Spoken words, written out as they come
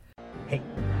Hey,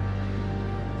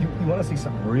 you want to see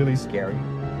something really scary?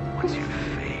 What's your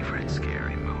favorite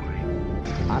scary movie?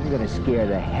 I'm gonna scare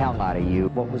the hell out of you.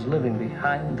 What was living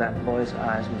behind that boy's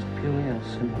eyes was purely and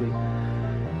simply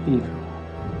evil.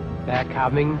 They're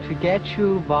coming to get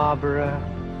you, Barbara.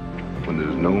 When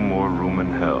there's no more room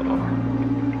in hell,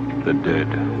 the dead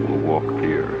will walk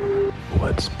here.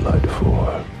 What's blood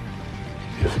for,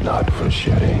 if not for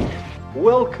shedding?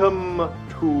 Welcome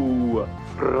to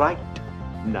Fright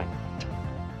Night.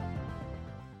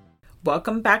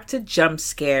 Welcome back to Jump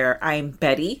Scare. I'm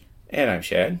Betty. And I'm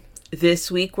Shad.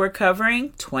 This week we're covering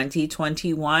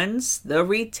 2021's The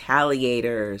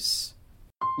Retaliators.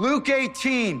 Luke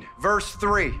 18, verse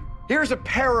 3. Here's a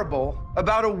parable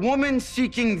about a woman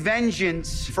seeking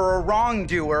vengeance for a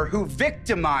wrongdoer who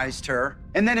victimized her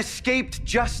and then escaped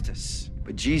justice.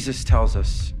 But Jesus tells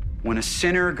us, when a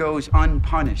sinner goes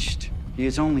unpunished, he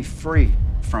is only free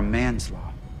from man's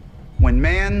law. When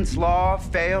man's law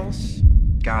fails,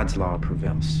 God's law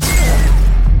prevails.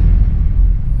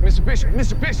 Mr.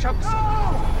 Bishop!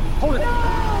 Hold it!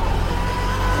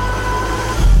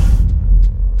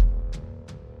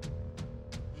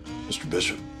 Mr.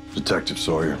 Bishop, Detective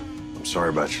Sawyer, I'm sorry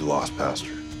about your loss,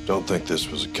 Pastor. Don't think this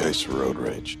was a case of road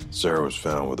rage. Sarah was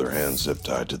found with her hands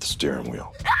zip-tied to the steering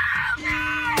wheel.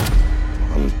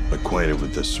 I'm acquainted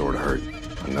with this sort of hurt.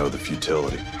 I know the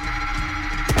futility.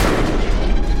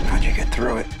 How'd you get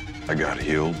through it? I got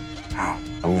healed. How?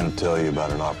 I'm going to tell you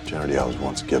about an opportunity I was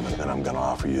once given, and I'm going to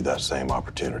offer you that same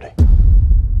opportunity.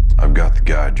 I've got the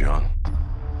guy, John.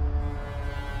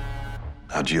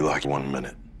 How'd you like 1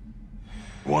 minute?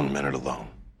 1 minute alone.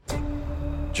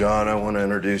 John, I want to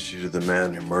introduce you to the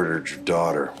man who murdered your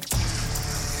daughter.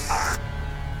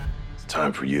 It's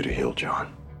time for you to heal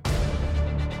John.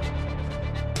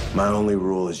 My only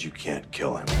rule is you can't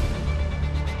kill him.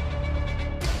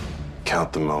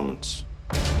 Count the moments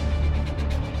that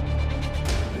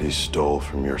he stole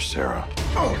from your Sarah.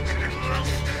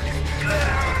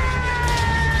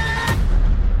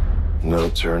 No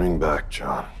turning back,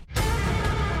 John.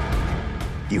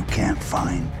 You can't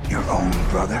find your own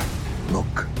brother?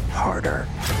 Look harder.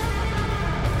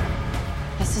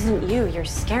 This isn't you. You're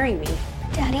scaring me.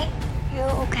 Daddy, you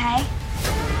okay?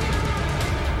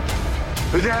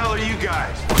 Who the hell are you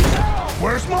guys?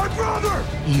 Where's my brother?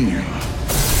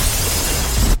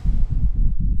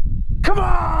 Come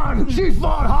on! She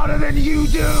fought harder than you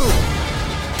do!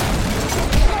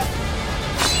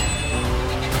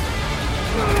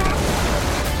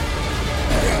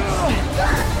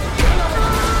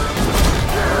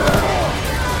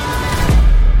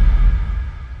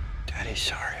 Daddy's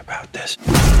sorry about this.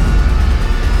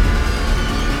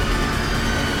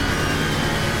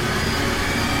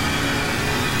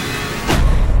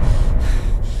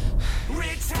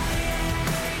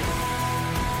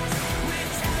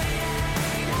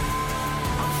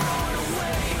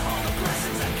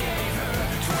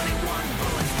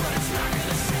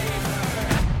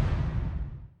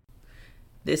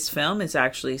 This film is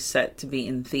actually set to be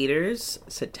in theaters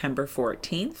September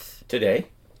 14th. Today.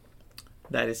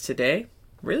 That is today.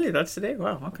 Really? That's today?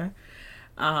 Wow, okay.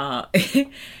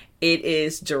 It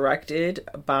is directed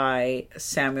by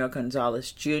Samuel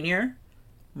Gonzalez Jr.,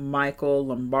 Michael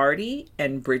Lombardi,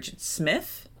 and Bridget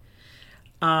Smith.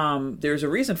 There's a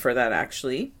reason for that,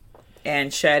 actually.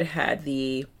 And Shad had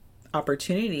the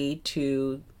opportunity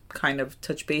to kind of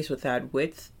touch base with that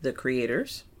with the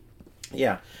creators.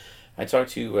 Yeah. I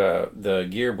talked to the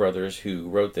Gear brothers who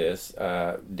wrote this,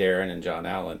 Darren and John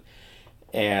Allen,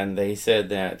 and they said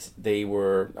that they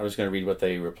were, I'm just going to read what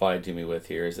they replied to me with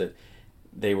here, is that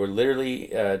they were literally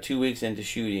 2 weeks into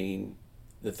shooting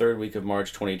the third week of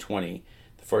March 2020.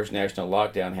 The first national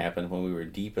lockdown happened when we were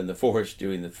deep in the forest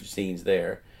doing the scenes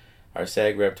there. Our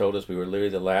SAG rep told us we were literally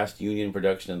the last union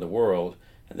production in the world,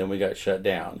 and then we got shut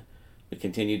down. We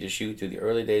continued to shoot through the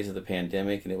early days of the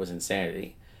pandemic, and it was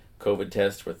insanity. COVID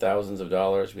tests were thousands of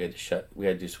dollars. We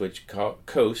had to switch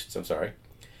coasts.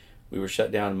 We were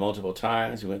shut down multiple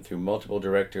times. We went through multiple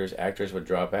directors. Actors would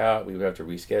drop out. We would have to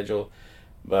reschedule.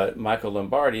 But Michael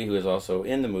Lombardi, who is also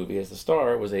in the movie as the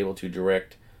star, was able to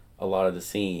direct a lot of the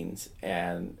scenes,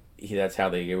 and that's how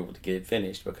they were able to get it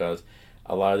finished, because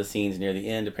a lot of the scenes near the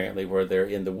end, apparently, where they're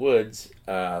in the woods,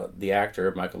 the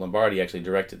actor, Michael Lombardi, actually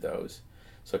directed those.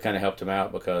 So it kind of helped him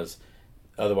out, because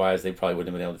otherwise they probably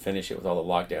wouldn't have been able to finish it with all the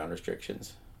lockdown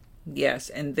restrictions. Yes,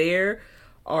 and there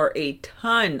are a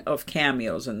ton of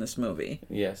cameos in this movie.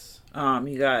 Yes.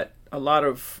 You got a lot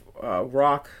of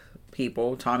rock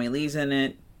people. Tommy Lee's in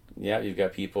it. Yeah, you've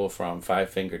got people from Five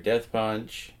Finger Death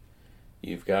Punch.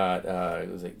 You've got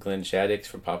was it Glenn Shaddix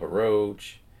from Papa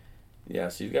Roach. Yeah,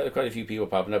 so you've got quite a few people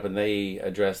popping up, and they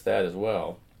address that as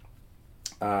well.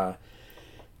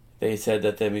 They said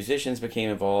that the musicians became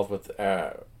involved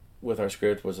with our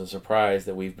script was a surprise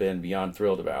that we've been beyond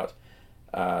thrilled about.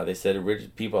 They said a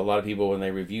lot of people, when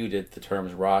they reviewed it, the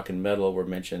terms rock and metal were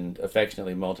mentioned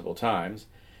affectionately multiple times.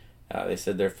 They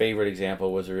said their favorite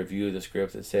example was a review of the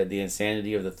script that said, "The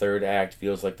insanity of the third act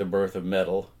feels like the birth of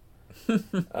metal."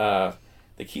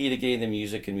 The key to getting the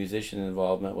music and musician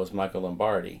involvement was Michael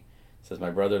Lombardi. It says,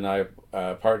 "My brother and I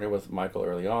partnered with Michael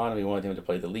early on, and we wanted him to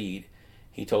play the lead.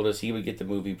 He told us he would get the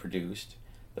movie produced.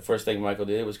 The first thing Michael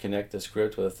did was connect the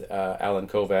script with Alan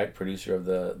Kovac, producer of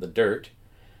The Dirt.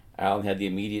 Alan had the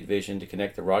immediate vision to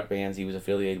connect the rock bands he was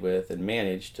affiliated with and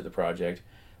managed to the project,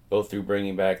 both through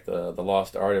bringing back the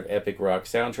lost art of epic rock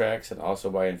soundtracks and also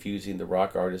by infusing the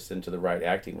rock artists into the right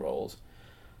acting roles.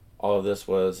 All of this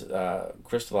was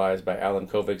crystallized by Alan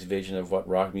Kovac's vision of what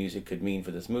rock music could mean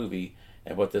for this movie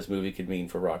and what this movie could mean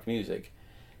for rock music."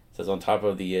 It says, on top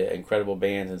of the incredible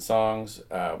bands and songs,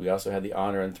 we also had the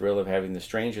honor and thrill of having the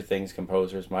Stranger Things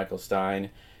composers Michael Stein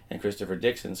and Christopher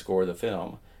Dixon score the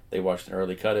film. They watched an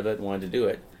early cut of it and wanted to do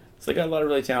it. So they got a lot of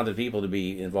really talented people to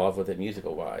be involved with it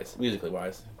musically wise.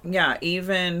 Yeah,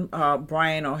 even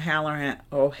Brian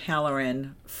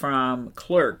O'Halloran from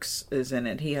Clerks is in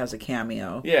it. He has a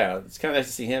cameo. Yeah, it's kind of nice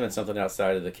to see him in something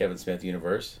outside of the Kevin Smith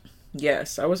universe.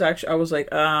 Yes, I was like, I wasn't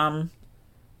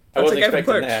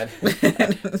expecting that.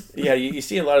 Yeah, you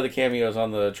see a lot of the cameos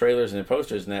on the trailers and the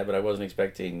posters and that, but I wasn't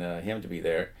expecting him to be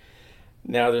there.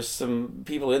 Now, there's some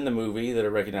people in the movie that are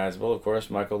recognizable. Of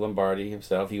course, Michael Lombardi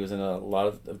himself. He was in a lot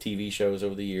of TV shows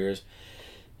over the years,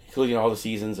 including all the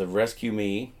seasons of Rescue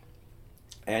Me.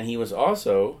 And he was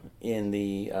also in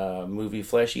the movie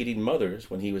Flesh Eating Mothers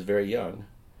when he was very young.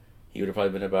 He would have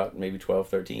probably been about maybe 12,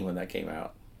 13 when that came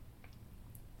out.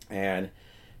 And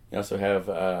you also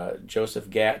have Joseph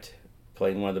Gatt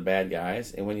playing one of the bad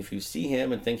guys. And if you see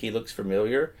him and think he looks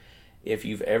familiar, if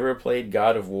you've ever played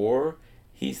God of War,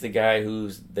 he's the guy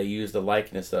they used the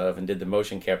likeness of and did the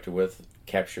motion capture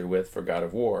with for God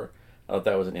of War. I thought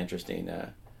that was an interesting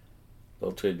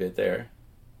little tidbit there.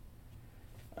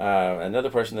 Another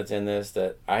person that's in this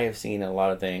that I have seen in a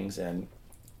lot of things, and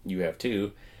you have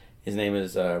too, his name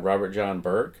is Robert John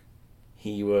Burke.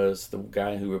 He was the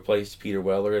guy who replaced Peter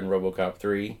Weller in RoboCop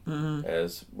 3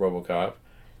 as RoboCop.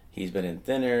 He's been in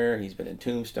Thinner, he's been in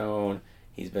Tombstone,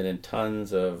 he's been in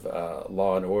tons of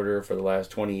Law and Order for the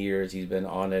last 20 years. He's been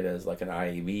on it as like an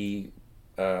IAB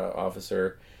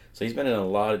officer. So he's been in a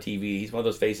lot of TV. He's one of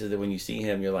those faces that when you see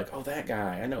him, you're like, oh, that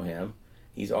guy, I know him.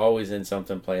 He's always in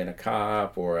something playing a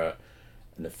cop or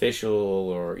an official,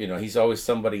 or, he's always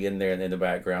somebody in there and in the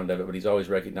background of it, but he's always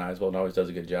recognizable and always does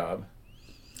a good job.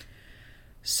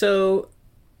 So,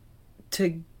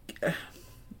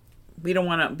 we don't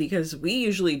want to, because we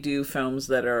usually do films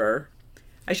that are,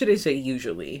 I shouldn't say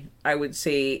usually, I would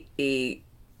say a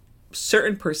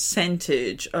certain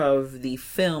percentage of the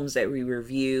films that we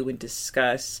review and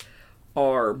discuss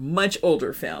are much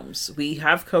older films. We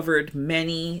have covered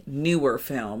many newer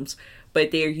films,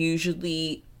 but they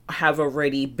usually have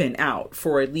already been out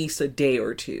for at least a day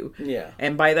or two. Yeah.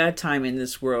 And by that time in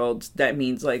this world, that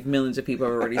means like millions of people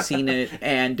have already seen it,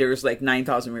 and there's like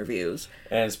 9,000 reviews.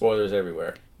 And spoilers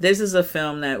everywhere. This is a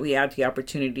film that we had the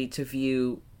opportunity to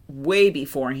view way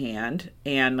beforehand,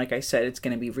 and like I said, it's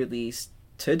going to be released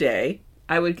today.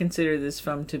 I would consider this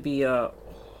film to be a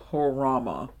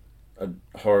horrorama. A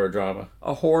horror drama?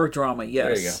 A horror drama, yes.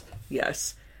 There you go.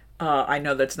 Yes. I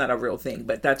know that's not a real thing,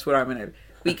 but that's what I'm going to...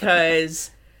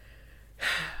 Because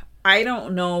I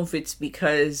don't know if it's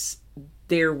because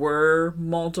there were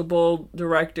multiple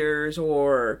directors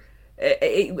or...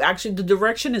 actually, the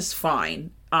direction is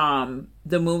fine.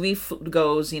 The movie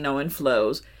goes, and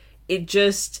flows. It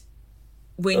just...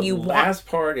 When the last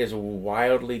part is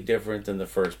wildly different than the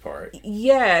first part.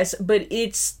 Yes, but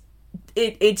it's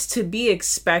to be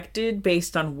expected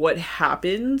based on what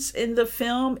happens in the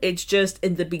film. It's just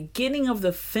in the beginning of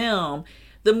the film,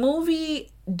 the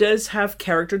movie does have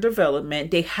character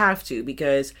development. They have to,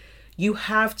 because you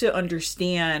have to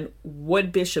understand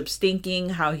what Bishop's thinking,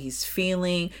 how he's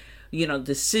feeling,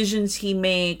 decisions he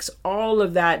makes. All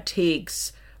of that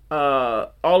takes...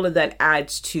 all of that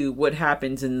adds to what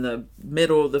happens in the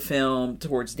middle of the film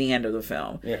towards the end of the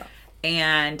film. Yeah.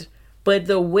 But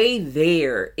the way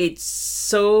there, it's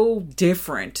so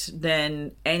different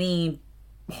than any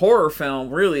horror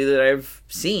film really that I've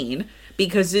seen,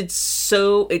 because it's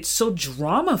so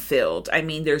drama filled. I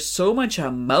mean, there's so much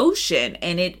emotion,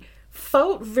 and it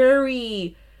felt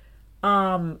very,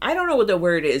 I don't know what the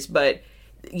word is, but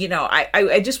you know,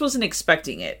 I just wasn't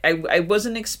expecting it. I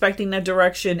wasn't expecting that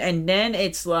direction. And then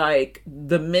it's like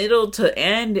the middle to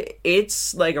end,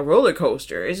 it's like a roller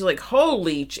coaster. It's like,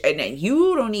 holy, and then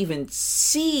you don't even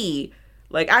see,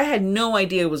 like, I had no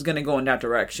idea it was going to go in that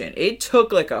direction. It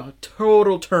took like a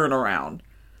total turnaround.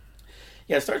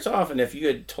 Yeah, it starts off, and if you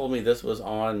had told me this was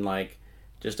on like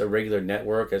just a regular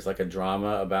network as like a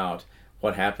drama about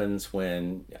what happens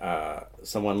when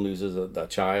someone loses a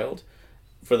child,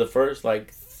 for the first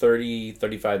like 30,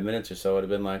 35 minutes or so, it would have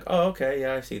been like, oh, okay,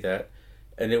 yeah, I see that.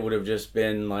 And it would have just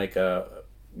been like a,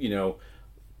 you know,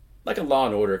 like a Law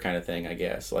and Order kind of thing, I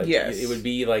guess. Like, yes. It would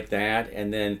be like that,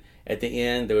 and then at the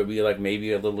end, there would be like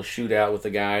maybe a little shootout with the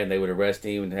guy, and they would arrest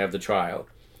him and have the trial.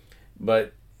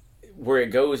 But where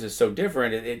it goes is so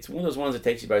different. It's one of those ones that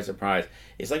takes you by surprise.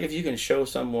 It's like if you can show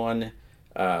someone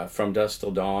From Dusk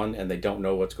Till Dawn, and they don't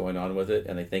know what's going on with it,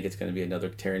 and they think it's going to be another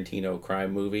Tarantino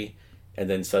crime movie, and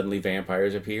then suddenly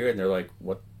vampires appear, and they're like,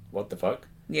 what the fuck?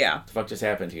 Yeah. What the fuck just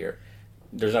happened here?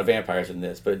 There's not vampires in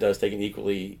this, but it does take an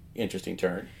equally interesting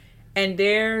turn. And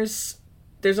there's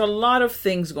a lot of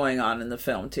things going on in the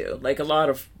film, too. Like, a lot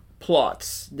of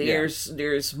plots.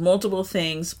 There's multiple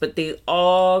things, but they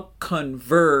all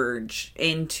converge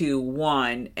into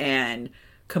one and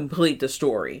complete the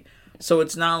story. So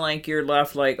it's not like you're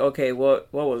left like, okay,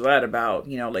 what was that about?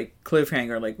 You know, like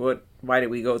cliffhanger, like why did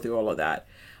we go through all of that?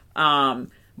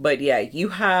 But yeah, you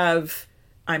have,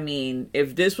 I mean,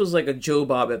 if this was like a Joe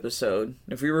Bob episode,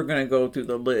 if we were going to go through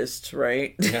the list,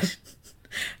 right? Yeah.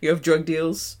 You have drug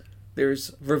deals,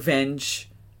 there's revenge,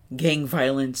 gang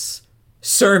violence,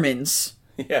 sermons.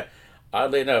 Yeah.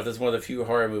 Oddly enough, this is one of the few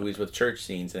horror movies with church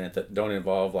scenes in it that don't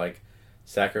involve like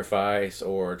sacrifice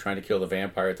or trying to kill the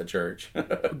vampire at the church.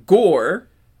 Gore.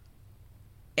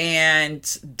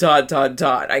 And ... I'm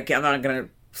not going to,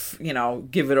 you know,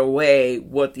 give it away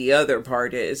what the other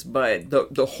part is, but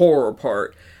the horror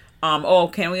part.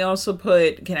 Can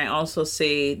I also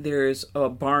say there's a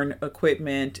barn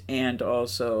equipment and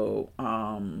also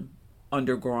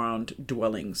underground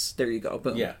dwellings. There you go.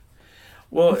 Boom. Yeah.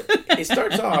 Well, it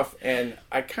starts off, and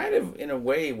I kind of, in a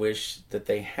way, wish that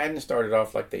they hadn't started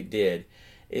off like they did.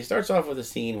 It starts off with a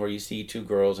scene where you see two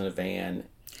girls in a van,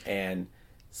 and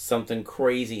something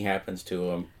crazy happens to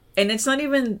them. And it's not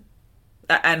even...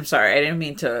 I'm sorry, I didn't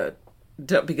mean to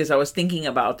because I was thinking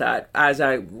about that as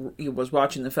I was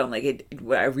watching the film. Like,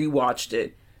 I rewatched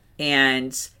it,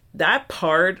 and that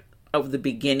part of the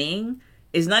beginning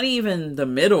is not even the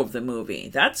middle of the movie.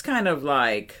 That's kind of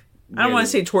like... I don't want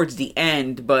to say towards the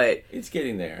end, but... It's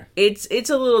getting there. It's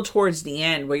a little towards the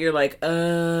end where you're like,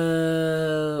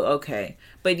 okay.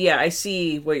 But yeah, I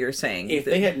see what you're saying. If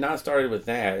they had not started with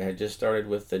that, had just started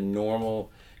with the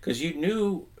normal... Because you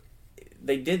knew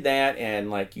they did that, and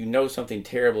like, you know something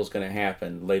terrible is going to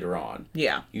happen later on.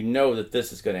 Yeah. You know that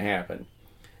this is going to happen.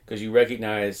 Because you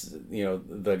recognize, you know,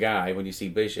 the guy. When you see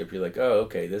Bishop, you're like, oh,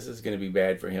 okay, this is going to be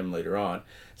bad for him later on.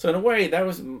 So in a way, that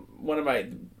was one of my...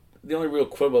 The only real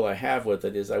quibble I have with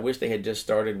it is I wish they had just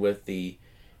started with the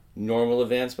normal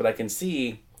events, but I can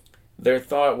see their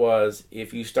thought was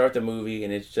if you start the movie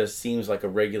and it just seems like a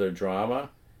regular drama,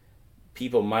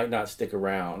 people might not stick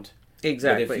around.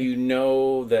 Exactly. But if you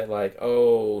know that, like,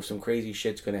 oh, some crazy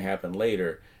shit's going to happen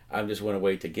later, I just want to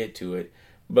wait to get to it.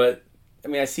 But, I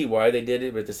mean, I see why they did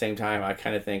it, but at the same time, I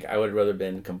kind of think I would have rather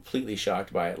been completely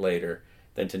shocked by it later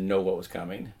than to know what was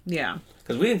coming. Yeah.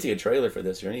 Because we didn't see a trailer for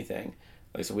this or anything.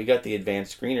 Like, so we got the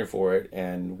advanced screener for it,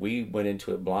 and we went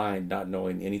into it blind, not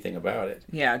knowing anything about it.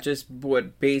 Yeah, just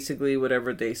basically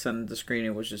whatever they sent the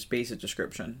screener was just basic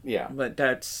description. Yeah. But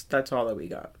that's all that we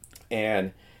got.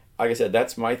 And like I said,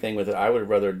 that's my thing with it. I would have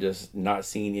rather just not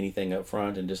seen anything up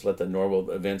front and just let the normal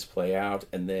events play out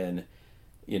and then,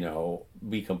 you know,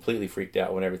 be completely freaked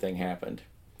out when everything happened.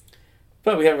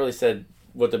 But we haven't really said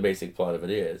what the basic plot of it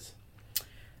is.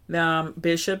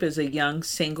 Bishop is a young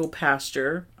single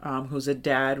pastor who's a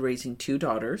dad raising two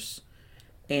daughters,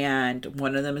 and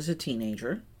one of them is a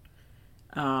teenager.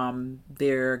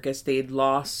 I guess they'd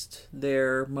lost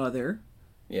their mother.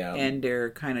 Yeah. And they're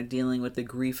kind of dealing with the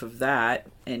grief of that.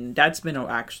 And that's been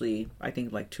actually, I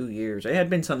think, like 2 years. It had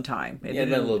been some time. It had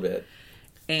been a little bit.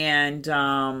 And,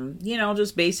 you know,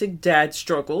 just basic dad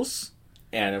struggles.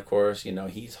 And, of course, you know,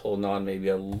 he's holding on maybe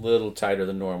a little tighter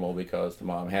than normal because the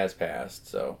mom has passed,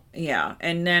 so. Yeah,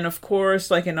 and then, of course,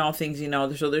 like in all things, you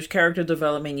know, so there's character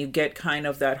development. You get kind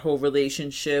of that whole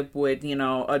relationship with, you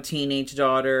know, a teenage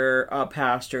daughter, a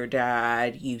pastor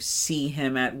dad. You see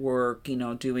him at work, you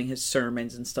know, doing his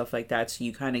sermons and stuff like that. So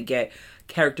you kind of get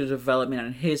character development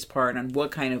on his part on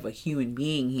what kind of a human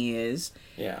being he is.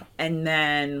 Yeah. And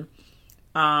then...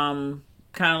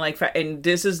 kind of like, and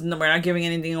this is, we're not giving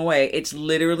anything away. It's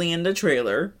literally in the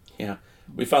trailer. Yeah.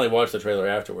 We finally watched the trailer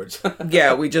afterwards.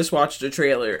 Yeah, we just watched the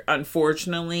trailer.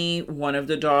 Unfortunately, one of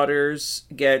the daughters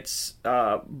gets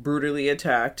brutally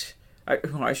attacked. I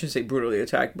shouldn't say brutally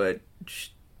attacked, but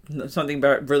something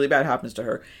really bad happens to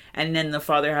her. And then the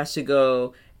father has to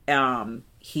go.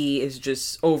 He is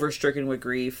just overstricken with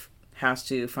grief, has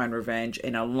to find revenge.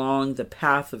 And along the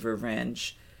path of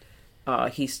revenge,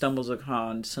 he stumbles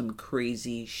upon some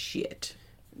crazy shit.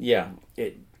 Yeah,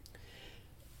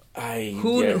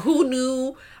 Who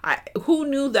knew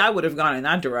that would have gone in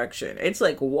that direction? It's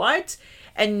like, what?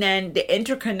 And then the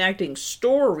interconnecting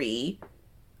story,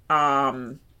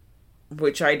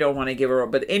 which I don't want to give her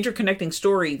up, but the interconnecting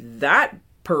story, that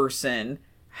person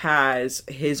has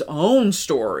his own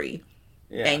story.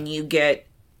 Yeah. And you get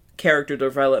character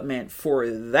development for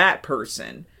that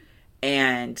person.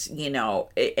 And,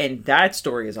 and that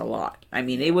story is a lot. I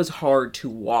mean, it was hard to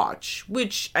watch,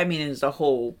 which, I mean, is the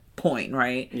whole point,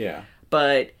 right? Yeah.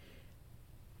 But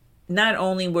not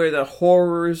only were the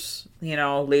horrors,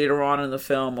 later on in the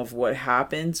film of what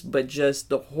happens, but just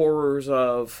the horrors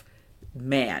of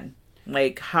man.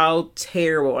 Like, how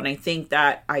terrible. And I think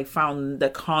that I found the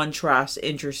contrast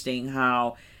interesting,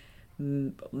 how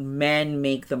men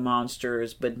make the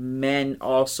monsters, but men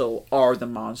also are the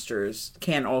monsters,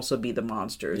 can also be the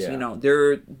monsters.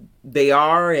 Yeah. They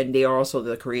are, and they are also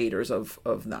the creators of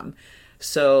them.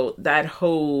 So that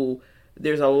whole,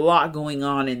 there's a lot going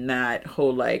on in that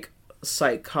whole like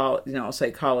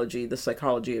psychology, the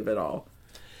psychology of it all.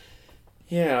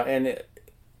 Yeah, and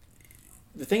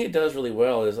the thing it does really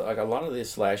well is like a lot of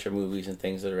these slasher movies and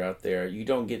things that are out there, you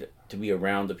don't get to be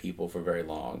around the people for very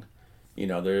long.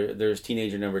 There's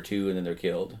teenager number 2 and then they're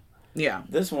killed. Yeah.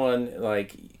 This one,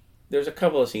 like, there's a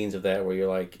couple of scenes of that where you're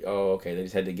like, oh, okay, they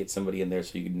just had to get somebody in there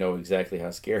so you could know exactly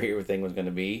how scary everything was going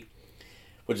to be.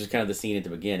 Which is kind of the scene at the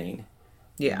beginning.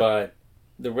 Yeah. But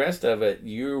the rest of it,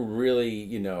 you really,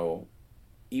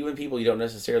 even people you don't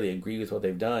necessarily agree with what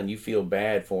they've done, you feel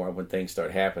bad for them when things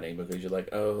start happening because you're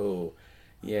like, oh,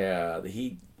 yeah,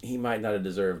 he might not have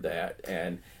deserved that.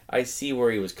 And I see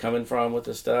where he was coming from with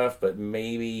the stuff, but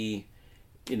maybe,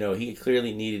 he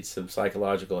clearly needed some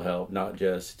psychological help, not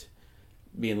just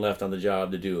being left on the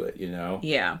job to do it,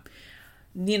 Yeah.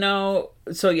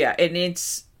 So yeah, and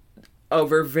it's a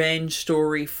revenge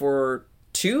story for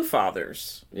 2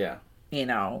 fathers. Yeah.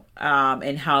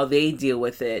 And how they deal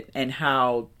with it and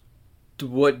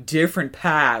what different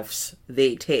paths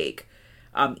they take.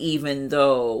 Even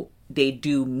though they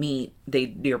do meet,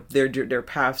 their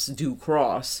paths do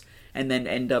cross and then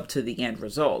end up to the end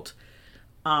result.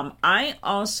 I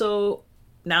also,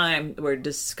 now that we're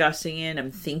discussing it,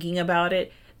 I'm thinking about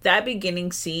it, that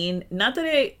beginning scene, not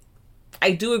that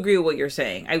I do agree with what you're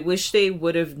saying. I wish they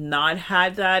would have not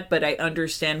had that, but I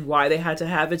understand why they had to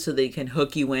have it so they can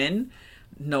hook you in.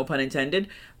 No pun intended.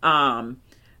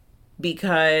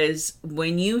 Because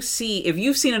if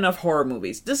you've seen enough horror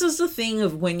movies, this is the thing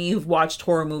of when you've watched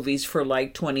horror movies for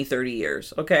like 20, 30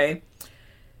 years, okay?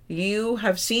 You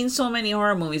have seen so many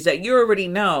horror movies that you already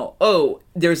know, oh,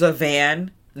 there's a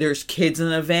van, there's kids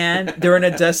in a van, they're in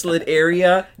a desolate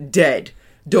area, dead.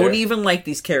 Don't even like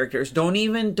these characters. Don't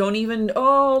even,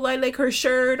 oh, I like her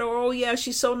shirt. Or, oh, yeah,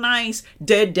 she's so nice.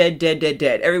 Dead.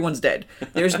 Everyone's dead.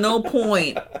 There's no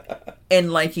point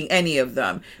in liking any of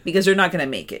them because they're not going to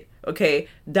make it. Okay?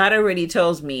 That already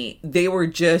tells me they were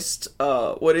just,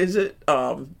 what is it?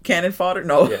 Cannon fodder?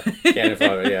 No. Yeah, cannon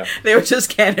fodder, yeah. They were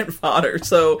just cannon fodder.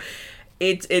 So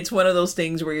it's one of those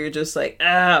things where you're just like,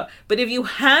 ah. But if you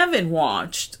haven't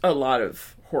watched a lot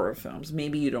of horror films,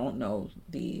 maybe you don't know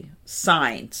the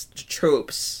signs, the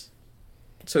tropes,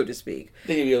 so to speak.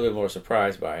 Then you'd be a little more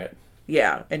surprised by it.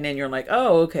 Yeah, and then you're like,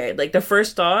 oh, okay. Like the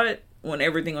first thought when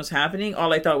everything was happening,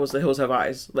 all I thought was The Hills Have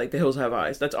Eyes. Like The Hills Have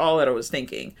Eyes. That's all that I was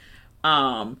thinking.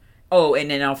 And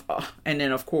then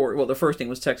of course, well, the first thing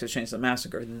was Texas Chainsaw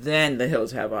Massacre. Then The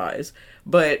Hills Have Eyes.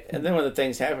 And then when the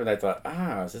things happened, I thought,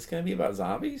 is this going to be about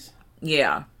zombies?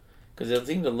 Yeah. Because it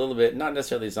seemed a little bit, not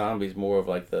necessarily zombies, more of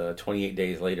like the 28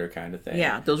 Days Later kind of thing.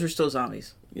 Yeah, those are still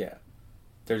zombies. Yeah.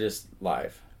 They're just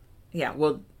live. Yeah,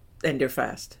 well, and they're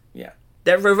fast. Yeah.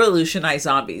 That revolutionized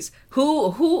zombies.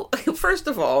 Who, first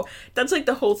of all, that's like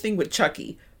the whole thing with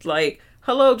Chucky. Like,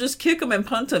 hello, just kick him and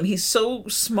punt him. He's so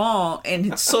small and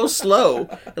it's so slow.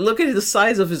 Look at the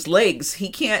size of his legs. He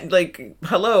can't, like,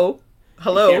 hello. He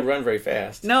can't run very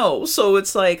fast. No, so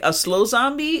it's like a slow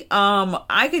zombie.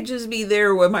 I could just be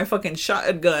there with my fucking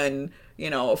shotgun,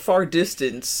 a far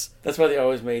distance. That's why they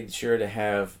always made sure to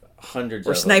have hundreds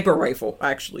or of sniper rifle.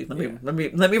 Actually, let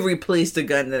me replace the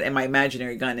gun and my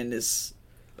imaginary gun in this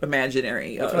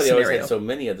imaginary That's why they always scenario. had so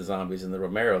many of the zombies in the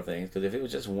Romero things, because if it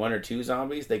was just 1 or 2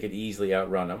 zombies, they could easily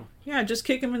outrun them. Yeah, just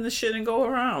kick him in the shit and go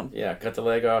around. Yeah, cut the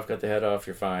leg off, cut the head off,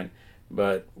 you're fine.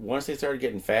 But once they started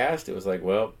getting fast, it was like,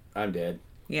 well, I'm dead.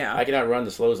 Yeah. I can outrun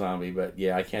the slow zombie, but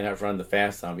yeah, I can't outrun the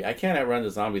fast zombie. I can't outrun the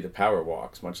zombie that power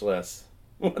walks, much less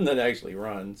one that actually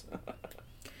runs.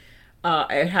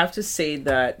 I have to say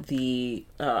that the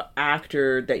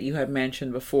actor that you had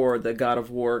mentioned before, the God of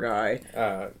War guy.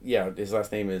 Yeah, his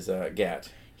last name is Gat.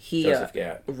 Joseph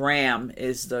Gat. Ram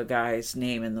is the guy's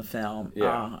name in the film.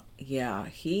 Yeah.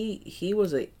 He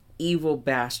was a evil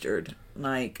bastard.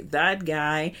 Like, that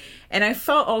guy. And I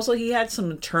felt also he had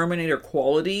some Terminator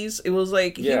qualities. It was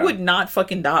like, he would not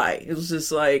fucking die. It was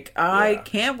just like, I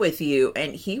can't with you.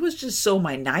 And he was just so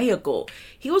maniacal.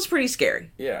 He was pretty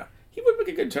scary. Yeah. He would make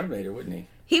a good Terminator, wouldn't he?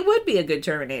 He would be a good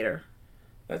Terminator.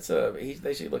 That's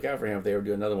they should look out for him if they ever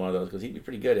do another one of those, because he'd be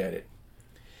pretty good at it.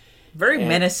 Very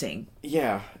menacing.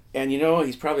 Yeah. And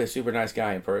he's probably a super nice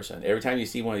guy in person. Every time you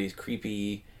see one of these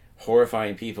creepy,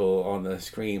 horrifying people on the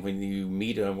screen, when you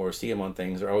meet them or see them on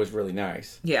things, they're always really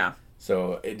nice. Yeah.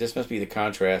 So it just must be the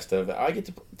contrast of, I get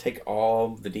to take all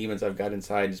the demons I've got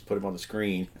inside and just put them on the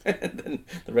screen. And then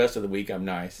the rest of the week I'm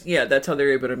nice. Yeah, that's how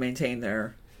they're able to maintain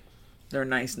their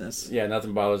niceness. Yeah,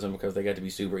 nothing bothers them because they got to be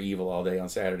super evil all day on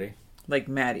Saturday. Like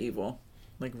mad evil.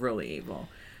 Like really evil.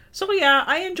 So yeah,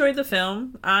 I enjoyed the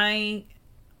film. I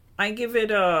give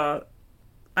it I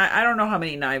don't know how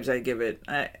many knives I give it.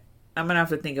 I'm going to have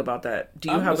to think about that.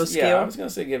 Do you have a scale? Yeah, I was going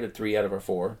to say give it 3 out of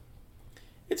 4.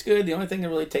 It's good. The only thing that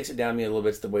really takes it down to me a little bit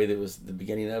is the way that was the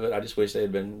beginning of it. I just wish they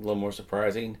had been a little more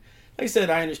surprising. Like I said,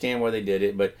 I understand why they did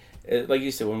it, but like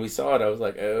you said, when we saw it, I was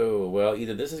like, oh, well,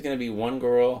 either this is going to be one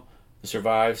girl who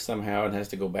survives somehow and has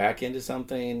to go back into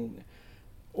something,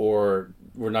 or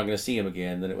we're not going to see him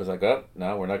again. Then it was like, oh,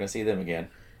 no, we're not going to see them again.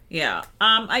 Yeah.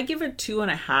 I give it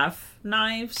 2.5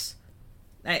 knives.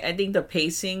 I think the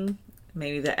pacing,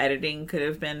 maybe the editing could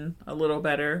have been a little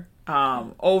better.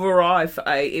 Overall,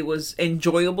 it was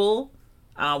enjoyable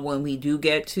when we do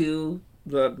get to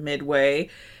the midway.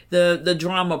 The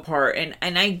drama part, and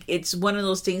it's one of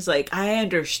those things, like, I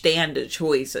understand the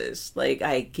choices. Like,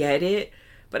 I get it.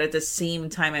 But at the same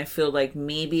time, I feel like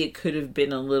maybe it could have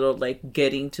been a little, like,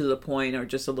 getting to the point or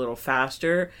just a little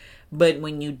faster. But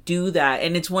when you do that,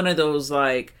 and it's one of those,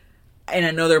 like, in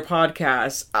another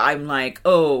podcast, I'm like,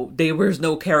 oh, there was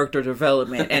no character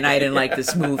development, and I didn't like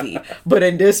this movie. But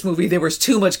in this movie, there was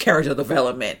too much character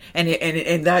development, and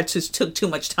that just took too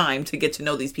much time to get to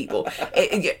know these people.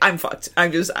 I'm fucked.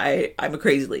 I'm a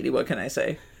crazy lady. What can I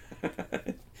say?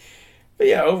 But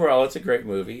yeah, overall, it's a great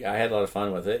movie. I had a lot of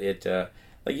fun with it. It,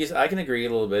 like you said, I can agree a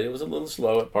little bit. It was a little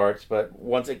slow at parts, but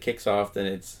once it kicks off,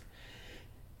 then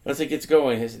once it gets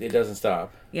going, it doesn't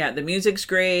stop. Yeah, the music's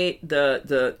great.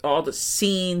 The all the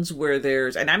scenes where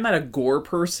and I'm not a gore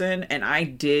person, and I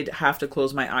did have to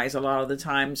close my eyes a lot of the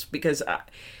times because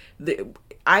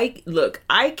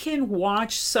I can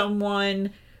watch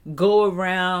someone go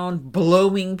around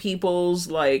blowing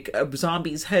people's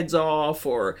zombies' heads off,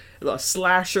 or a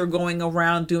slasher going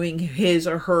around doing his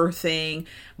or her thing.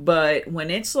 But when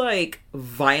it's like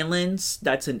violence,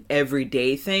 that's an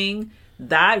everyday thing.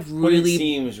 That really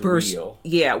seems real.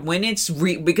 Yeah, when it's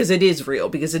real, because it is real,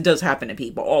 because it does happen to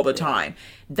people all the time.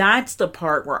 That's the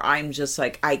part where I'm just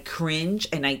like, I cringe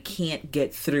and I can't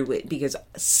get through it because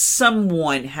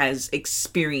someone has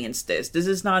experienced this. This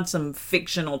is not some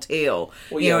fictional tale.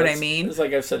 Well, you know what I mean? It's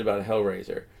like I've said about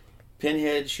Hellraiser.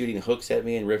 Pinhead shooting hooks at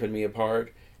me and ripping me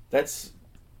apart. That's,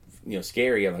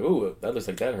 scary. I'm like, ooh, that looks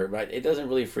like that hurt. But it doesn't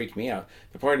really freak me out.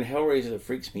 The part in Hellraiser that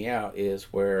freaks me out is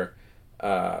where...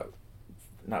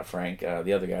 not Frank,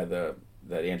 the other guy that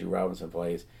Andrew Robinson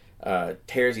plays,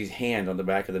 tears his hand on the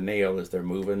back of the nail as they're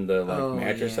moving the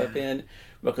mattress up in,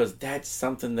 because that's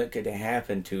something that could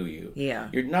happen to you. Yeah.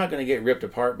 You're not going to get ripped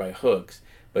apart by hooks,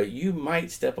 but you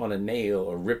might step on a nail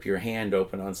or rip your hand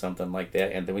open on something like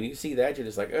that, and then when you see that, you're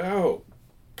just like, oh,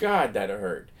 God, that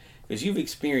hurt. Because you've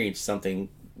experienced something,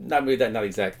 not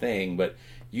exact thing, but...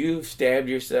 You've stabbed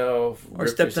yourself, or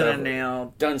stepped on a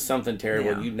nail, done something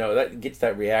terrible. Yeah. That gets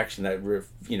that reaction, that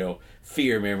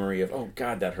fear memory of, oh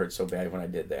God, that hurt so bad when I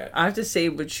did that. I have to say,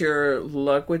 with your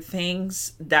luck with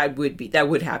things, that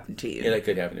would happen to you. Yeah, that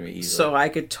could happen to me easily. So I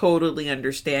could totally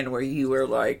understand where you were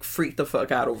like freaked the fuck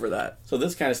out over that. So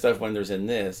this kind of stuff, when there's in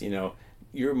this,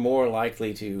 you're more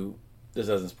likely to. This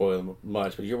doesn't spoil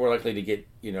much, but you're more likely to get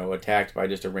attacked by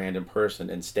just a random person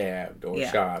and stabbed or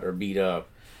shot or beat up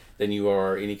than you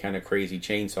are any kind of crazy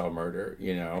chainsaw murder,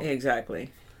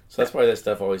 Exactly. So that's why that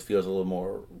stuff always feels a little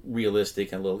more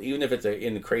realistic and a little, even if it's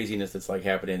in the craziness that's like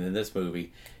happening in this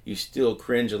movie, you still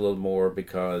cringe a little more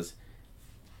because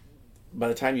by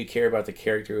the time you care about the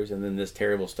characters and then this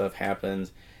terrible stuff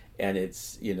happens and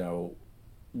it's,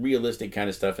 realistic kind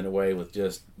of stuff in a way with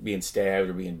just being stabbed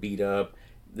or being beat up,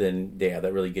 then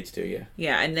that really gets to you.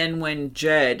 Yeah, and then when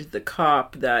Jed, the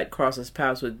cop that crosses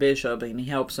paths with Bishop and he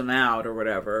helps him out or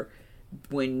whatever,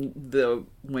 when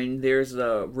there's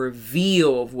a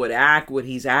reveal of what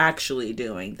he's actually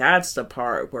doing, that's the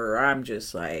part where I'm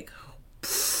just like,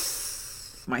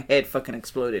 my head fucking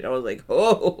exploded. I was like,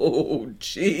 oh,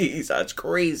 jeez, that's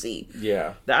crazy.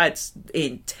 Yeah. That's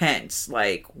intense.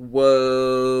 Like,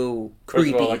 whoa,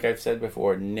 creepy. First of all, like I've said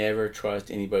before, never trust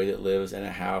anybody that lives in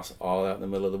a house all out in the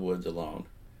middle of the woods alone.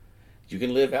 You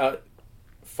can live out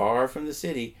far from the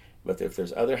city, but if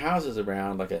there's other houses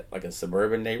around, like a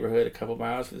suburban neighborhood a couple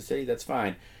miles from the city, that's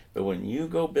fine. But when you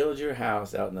go build your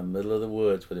house out in the middle of the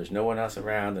woods where there's no one else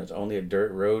around, there's only a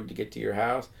dirt road to get to your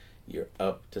house, you're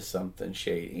up to something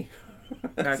shady.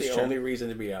 That's the only reason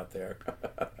to be out there.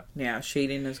 Yeah,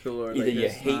 shadiness galore. Either you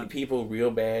hate people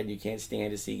real bad, you can't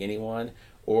stand to see anyone,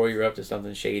 or you're up to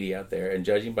something shady out there. And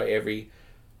judging by every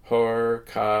horror,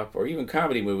 cop, or even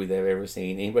comedy movie that I've ever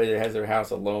seen, anybody that has their house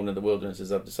alone in the wilderness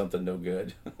is up to something no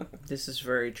good. This is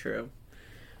very true.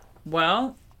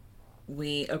 Well,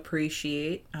 we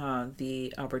appreciate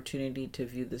the opportunity to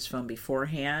view this film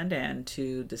beforehand and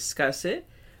to discuss it.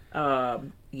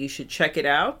 You should check it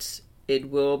out. It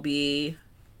will be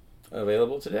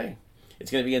available today.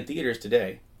 It's going to be in theaters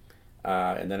today.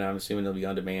 And then I'm assuming it'll be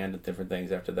on demand and different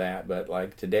things after that. But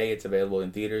like today, it's available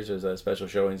in theaters. There's special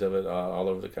showings of it all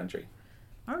over the country.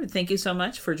 All right. Thank you so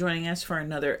much for joining us for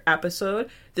another episode.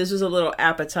 This was a little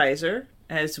appetizer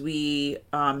as we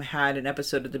had an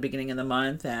episode at the beginning of the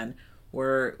month and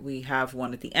we have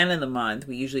one at the end of the month.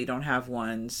 We usually don't have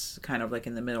ones kind of like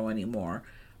in the middle anymore.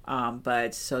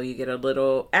 But so you get a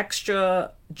little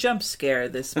extra jump scare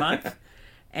this month.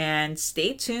 And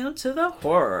stay tuned to the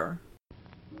horror.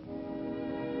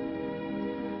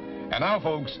 And now,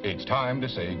 folks, it's time to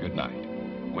say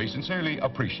goodnight. We sincerely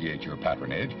appreciate your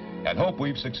patronage and hope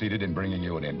we've succeeded in bringing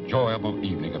you an enjoyable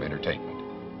evening of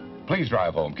entertainment. Please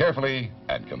drive home carefully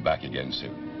and come back again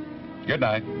soon. Good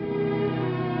night.